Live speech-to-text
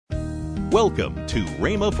Welcome to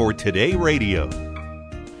Rhema for Today Radio.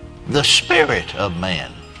 The spirit of man.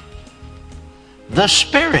 The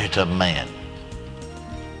spirit of man.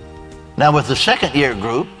 Now with the second year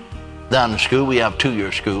group down in school, we have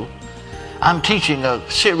 2-year school, I'm teaching a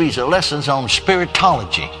series of lessons on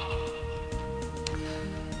spiritology.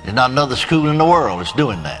 There's not another school in the world that's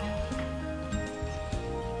doing that.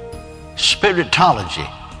 Spiritology.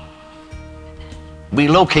 We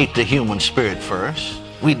locate the human spirit first.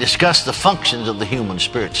 We discuss the functions of the human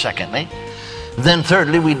spirit secondly. Then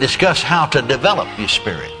thirdly, we discuss how to develop your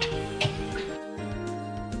spirit.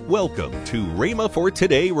 Welcome to Rhema for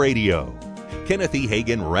Today Radio. Kenneth E.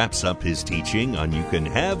 Hagin wraps up his teaching on You Can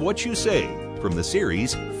Have What You Say from the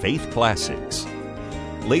series Faith Classics.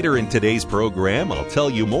 Later in today's program, I'll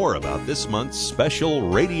tell you more about this month's special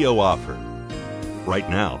radio offer. Right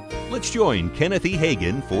now, let's join Kenneth E.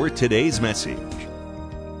 Hagin for today's message.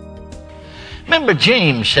 Remember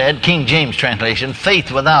James said, King James translation, faith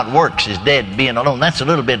without works is dead being alone. That's a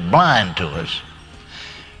little bit blind to us.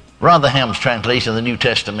 Rotherham's translation of the New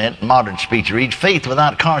Testament, modern speech reads, faith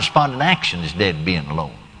without corresponding action is dead being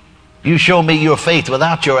alone. You show me your faith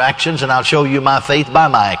without your actions, and I'll show you my faith by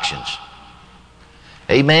my actions.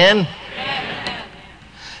 Amen? Amen.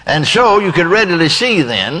 And so you could readily see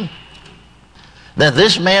then that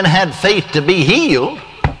this man had faith to be healed,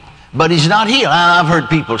 but he's not healed. I've heard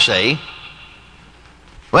people say,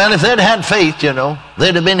 well, if they'd had faith,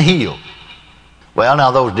 they'd have been healed. Well,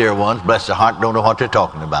 now those dear ones, bless their heart, don't know what they're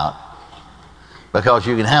talking about. Because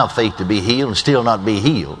you can have faith to be healed and still not be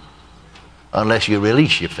healed unless you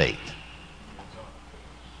release your faith.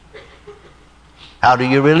 How do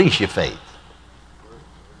you release your faith?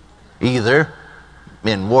 Either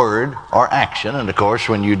in word or action. And of course,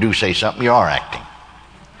 when you do say something, you are acting.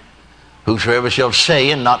 Whosoever shall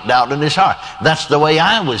say and not doubt in his heart. That's the way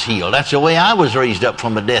I was healed. That's the way I was raised up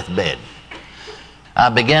from a deathbed. I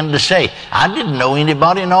began to say, I didn't know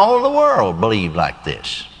anybody in all the world believed like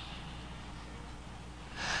this.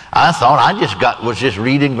 I thought I was just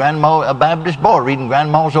reading a Baptist boy, reading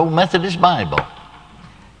Grandma's old Methodist Bible.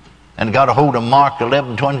 And got a hold of Mark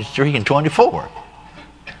 11, 23 and 24.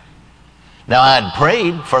 Now I'd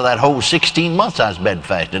prayed for that whole 16 months I was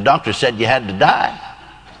bedfast. The doctor said you had to die.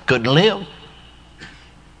 Couldn't live.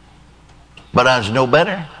 But I was no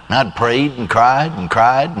better. I'd prayed and cried and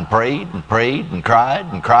cried and prayed and prayed and cried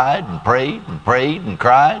and cried and prayed and prayed and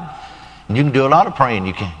cried. And you can do a lot of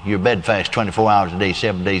praying. You're bedfast 24 hours a day,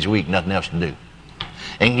 7 days a week, nothing else to do.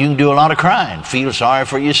 And you can do a lot of crying. Feel sorry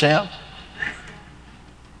for yourself.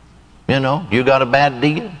 You got a bad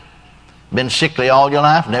deal. Been sickly all your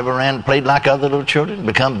life, never played like other little children,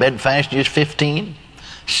 become bedfast just 15,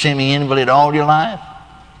 semi-invalid all your life.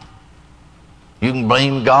 You can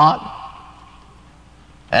blame God.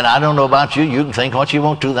 And I don't know about you, you can think what you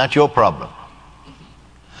want to, that's your problem.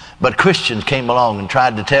 But Christians came along and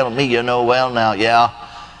tried to tell me, God,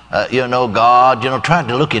 tried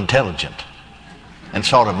to look intelligent and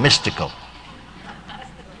sort of mystical.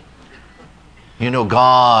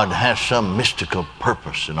 God has some mystical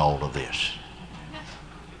purpose in all of this.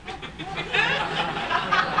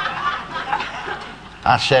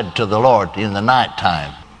 I said to the Lord in the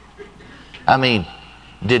nighttime,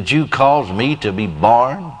 did you cause me to be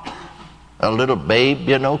born a little babe,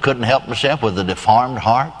 couldn't help myself with a deformed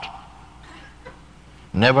heart?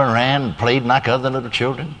 Never ran and played like other little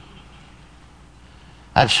children?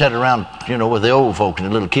 I'd sit around, with the old folks and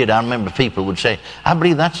the little kid. I remember people would say, I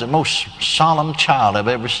believe that's the most solemn child I've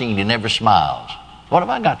ever seen. He never smiles. What have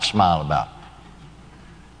I got to smile about?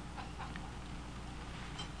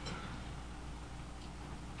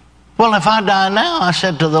 Well, if I die now, I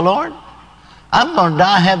said to the Lord, I'm going to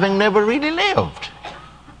die having never really lived.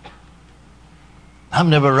 I've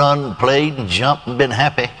never run and played and jumped and been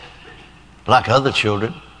happy like other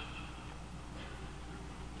children.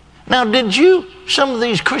 Now, some of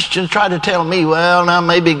these Christians try to tell me, well, now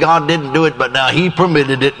maybe God didn't do it, but now He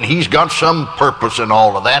permitted it and He's got some purpose in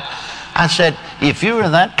all of that. I said, if you were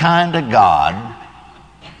that kind of God,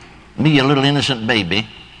 me a little innocent baby,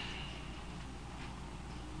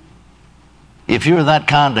 if you were that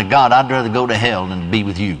kind of God, I'd rather go to hell than be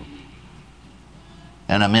with you.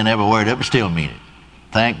 And I meant every word of it, still mean it.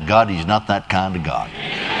 Thank God He's not that kind of God.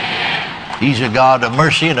 He's a God of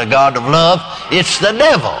mercy and a God of love. It's the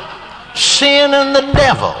devil, sin and the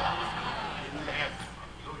devil,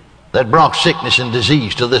 that brought sickness and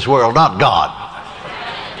disease to this world, not God.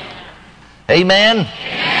 Amen?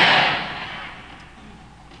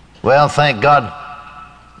 Well, thank God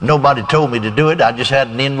nobody told me to do it. I just had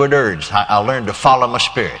an inward urge. I learned to follow my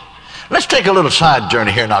spirit. Let's take a little side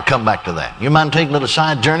journey here and I'll come back to that. You mind taking a little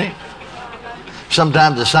side journey?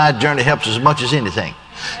 Sometimes the side journey helps as much as anything.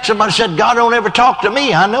 Somebody said, God don't ever talk to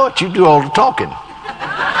me. I know it. You do all the talking.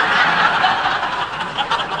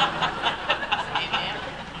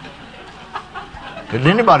 Did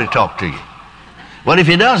anybody talk to you? Well, if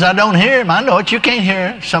he does, I don't hear him. I know it. You can't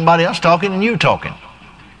hear somebody else talking and you talking.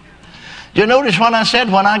 Did you notice what I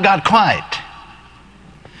said when I got quiet?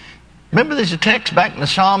 Remember there's a text back in the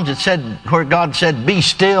Psalms that said, where God said, be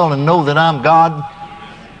still and know that I'm God?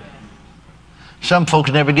 Some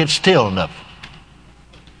folks never get still enough.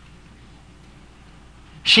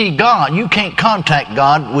 See, God, you can't contact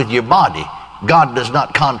God with your body. God does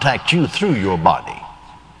not contact you through your body.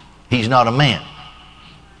 He's not a man.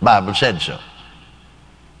 The Bible said so.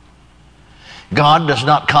 God does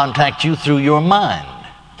not contact you through your mind.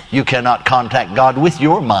 You cannot contact God with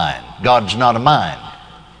your mind. God's not a mind.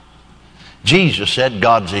 Jesus said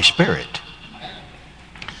God's a spirit.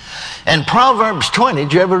 And Proverbs 20,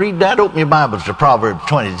 did you ever read that? Open your Bibles to Proverbs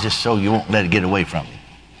 20 just so you won't let it get away from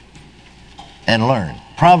you. And learn.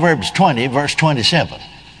 Proverbs 20, verse 27.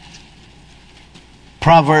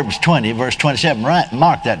 Proverbs 20, verse 27. Right,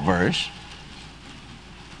 mark that verse.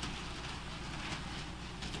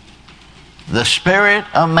 The spirit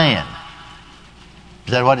of man.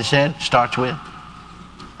 Is that what it said? Starts with?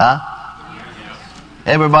 Huh?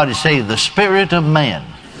 Everybody say, the spirit of man.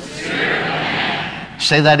 The spirit of man.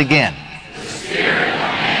 Say that again. The spirit of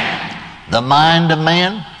man. The mind of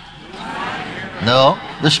man? No,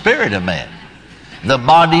 the spirit of man. The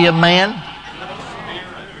body of man?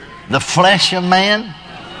 The flesh of man?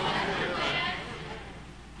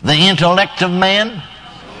 The intellect of man?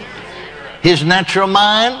 His natural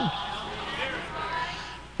mind?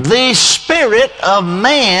 The spirit of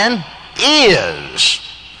man is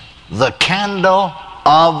the candle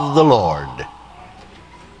of the Lord.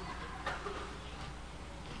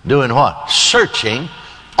 Doing what? Searching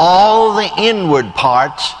all the inward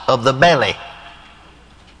parts of the belly.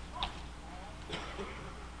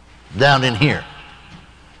 Down in here.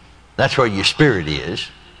 That's where your spirit is.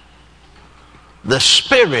 The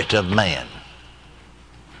spirit of man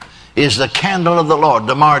is the candle of the Lord.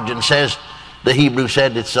 The margin says, the Hebrew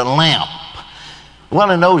said it's a lamp.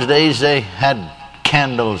 Well, in those days they had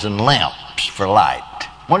candles and lamps for light.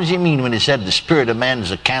 What does he mean when he said the spirit of man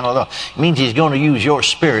is a candle of the Lord? It means he's going to use your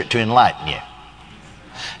spirit to enlighten you.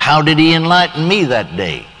 How did he enlighten me that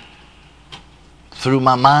day? Through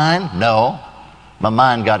my mind? No. My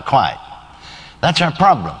mind got quiet. That's our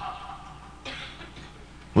problem.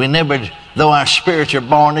 We never, though our spirits are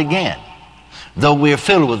born again, though we are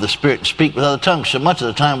filled with the Spirit and speak with other tongues, so much of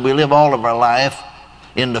the time we live all of our life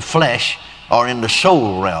in the flesh or in the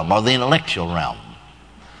soul realm or the intellectual realm.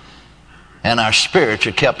 And our spirits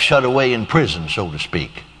are kept shut away in prison, so to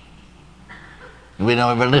speak. We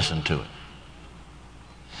don't ever listen to it.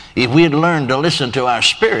 If we had learned to listen to our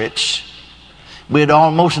spirits, we'd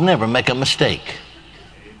almost never make a mistake.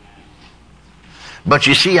 But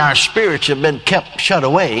you see, our spirits have been kept shut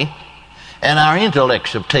away, and our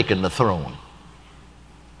intellects have taken the throne.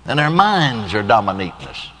 And our minds are dominating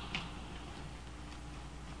us.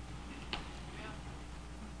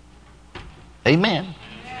 Amen.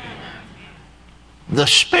 The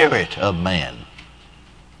spirit of man.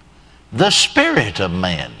 The spirit of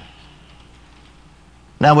man.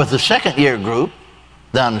 Now with the second year group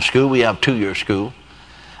down in school, we have 2-year school,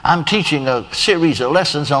 I'm teaching a series of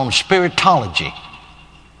lessons on spiritology.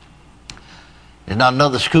 There's not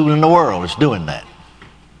another school in the world that's doing that.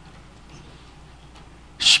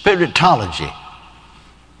 Spiritology.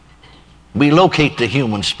 We locate the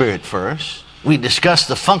human spirit first. We discuss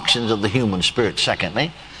the functions of the human spirit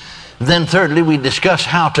secondly. Then thirdly, we discuss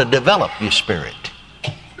how to develop your spirit.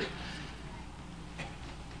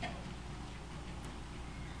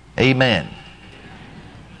 Amen.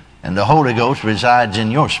 And the Holy Ghost resides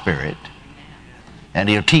in your spirit, and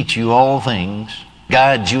He'll teach you all things,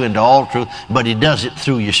 guides you into all truth, but He does it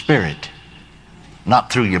through your spirit,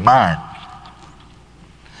 not through your mind.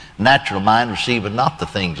 Natural mind receiveth not the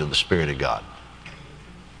things of the Spirit of God.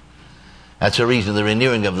 That's the reason the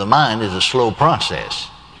renewing of the mind is a slow process.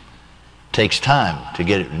 It takes time to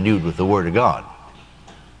get it renewed with the Word of God.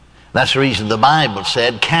 That's the reason the Bible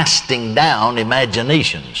said, casting down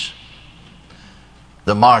imaginations.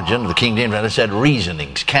 The margin of the King James Version said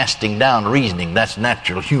reasonings, casting down reasoning. That's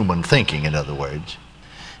natural human thinking, in other words.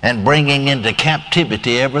 And bringing into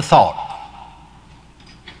captivity every thought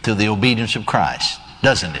to the obedience of Christ.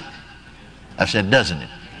 Doesn't it? I said, doesn't it?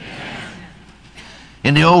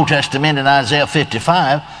 In the Old Testament, in Isaiah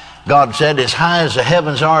 55, God said, as high as the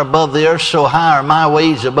heavens are above the earth, so high are my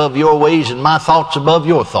ways above your ways and my thoughts above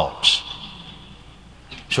your thoughts.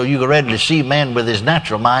 So you can readily see man with his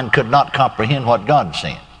natural mind could not comprehend what God's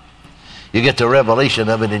saying. You get the revelation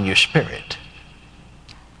of it in your spirit.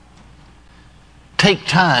 Take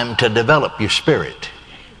time to develop your spirit.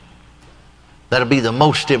 That'll be the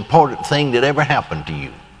most important thing that ever happened to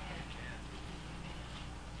you.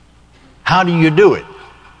 How do you do it?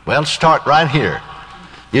 Well, start right here.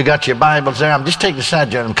 You got your Bibles there. I'm just taking a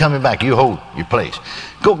side journey. I'm coming back. You hold your place.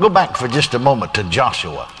 Go back for just a moment to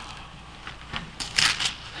Joshua.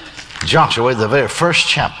 Joshua, the very first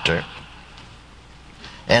chapter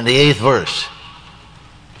and the 8th verse.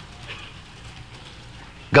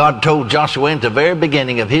 God told Joshua in the very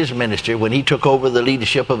beginning of his ministry, when he took over the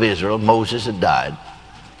leadership of Israel, Moses had died.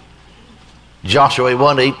 Joshua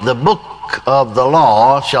 1:8, the book of the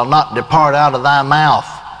law shall not depart out of thy mouth.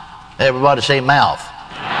 Everybody say mouth.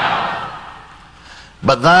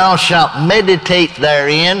 But thou shalt meditate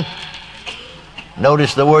therein.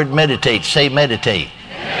 Notice the word meditate. Say meditate.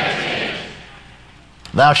 Meditate.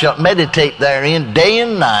 Thou shalt meditate therein day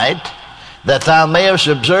and night, that thou mayest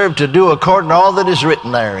observe to do according to all that is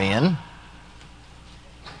written therein.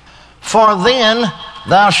 For then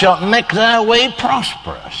thou shalt make thy way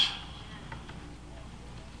prosperous.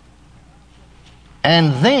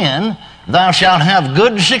 And then thou shalt have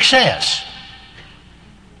good success.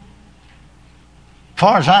 As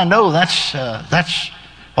far as I know, that's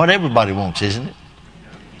what everybody wants, isn't it?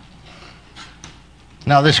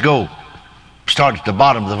 Now let's start at the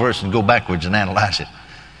bottom of the verse and go backwards and analyze it.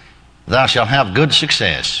 Thou shalt have good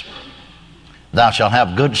success. Thou shalt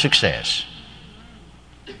have good success.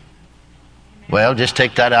 Well, just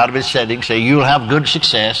take that out of its setting. Say, you'll have good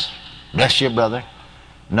success. Bless you, brother.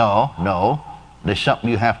 No. There's something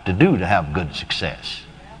you have to do to have good success.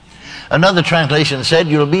 Another translation said,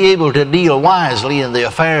 you'll be able to deal wisely in the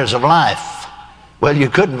affairs of life. Well, you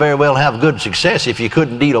couldn't very well have good success if you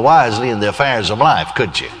couldn't deal wisely in the affairs of life,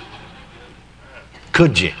 could you?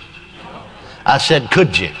 Could you? I said,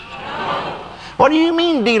 could you? What do you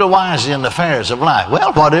mean deal wisely in the affairs of life?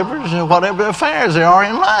 Well, whatever affairs there are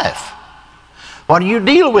in life. What do you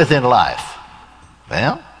deal with in life?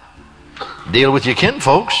 Well, deal with your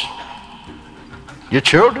kinfolks, your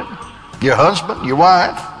children, your husband, your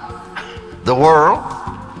wife, the world.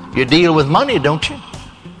 You deal with money, don't you?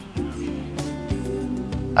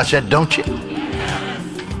 I said, don't you?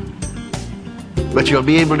 But you'll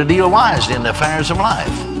be able to deal wisely in the affairs of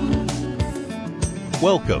life.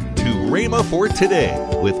 Welcome to Rhema for Today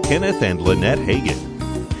with Kenneth and Lynette Hagin.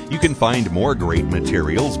 You can find more great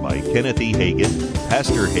materials by Kenneth E. Hagin,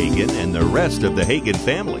 Pastor Hagin, and the rest of the Hagin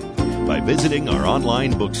family by visiting our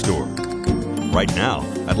online bookstore. Right now,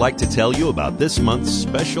 I'd like to tell you about this month's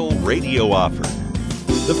special radio offer.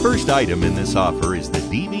 The first item in this offer is the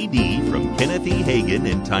DVD from Kenneth E. Hagin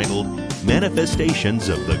entitled Manifestations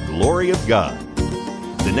of the Glory of God.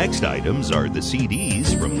 The next items are the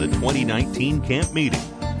CDs from the 2019 camp meeting.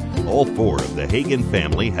 All 4 of the Hagin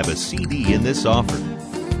family have a CD in this offer.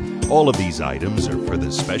 All of these items are for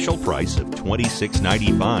the special price of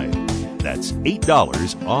 $26.95. That's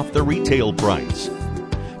 $8 off the retail price.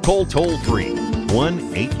 Call toll-free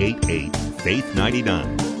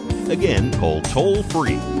 1-888-FAITH-99. Again, call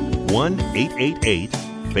toll-free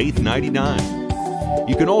 1-888-FAITH-99.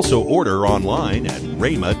 You can also order online at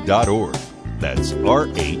rhema.org. That's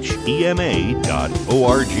RHEMA.org.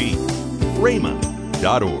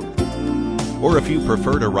 Rhema.org. Or if you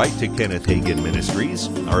prefer to write to Kenneth Hagin Ministries,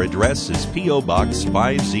 our address is P.O. Box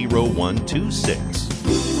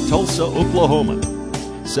 50126, Tulsa, Oklahoma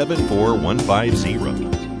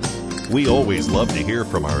 74150. We always love to hear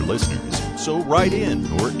from our listeners, so write in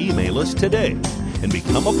or email us today and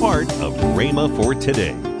become a part of Rhema for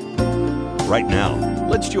Today. Right now,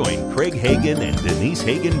 let's join Craig Hagin and Denise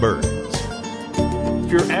Hagin Burns.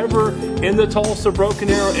 If you're ever in the Tulsa, Broken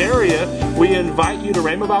Arrow area, we invite you to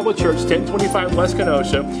Rhema Bible Church, 1025 West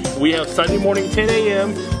Kenosha. We have Sunday morning 10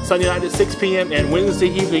 a.m., Sunday night at 6 p.m., and Wednesday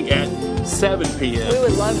evening at 7 p.m. We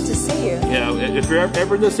would love to see you. Yeah, if you're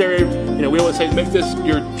ever in this area, we always say make this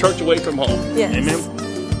your church away from home. Yes. Amen.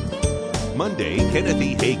 Monday, Kenneth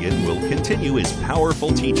E. Hagin will continue his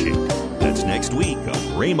powerful teaching. That's next week on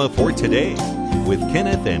Rhema for Today with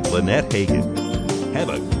Kenneth and Lynette Hagin. Have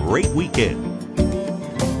a great weekend.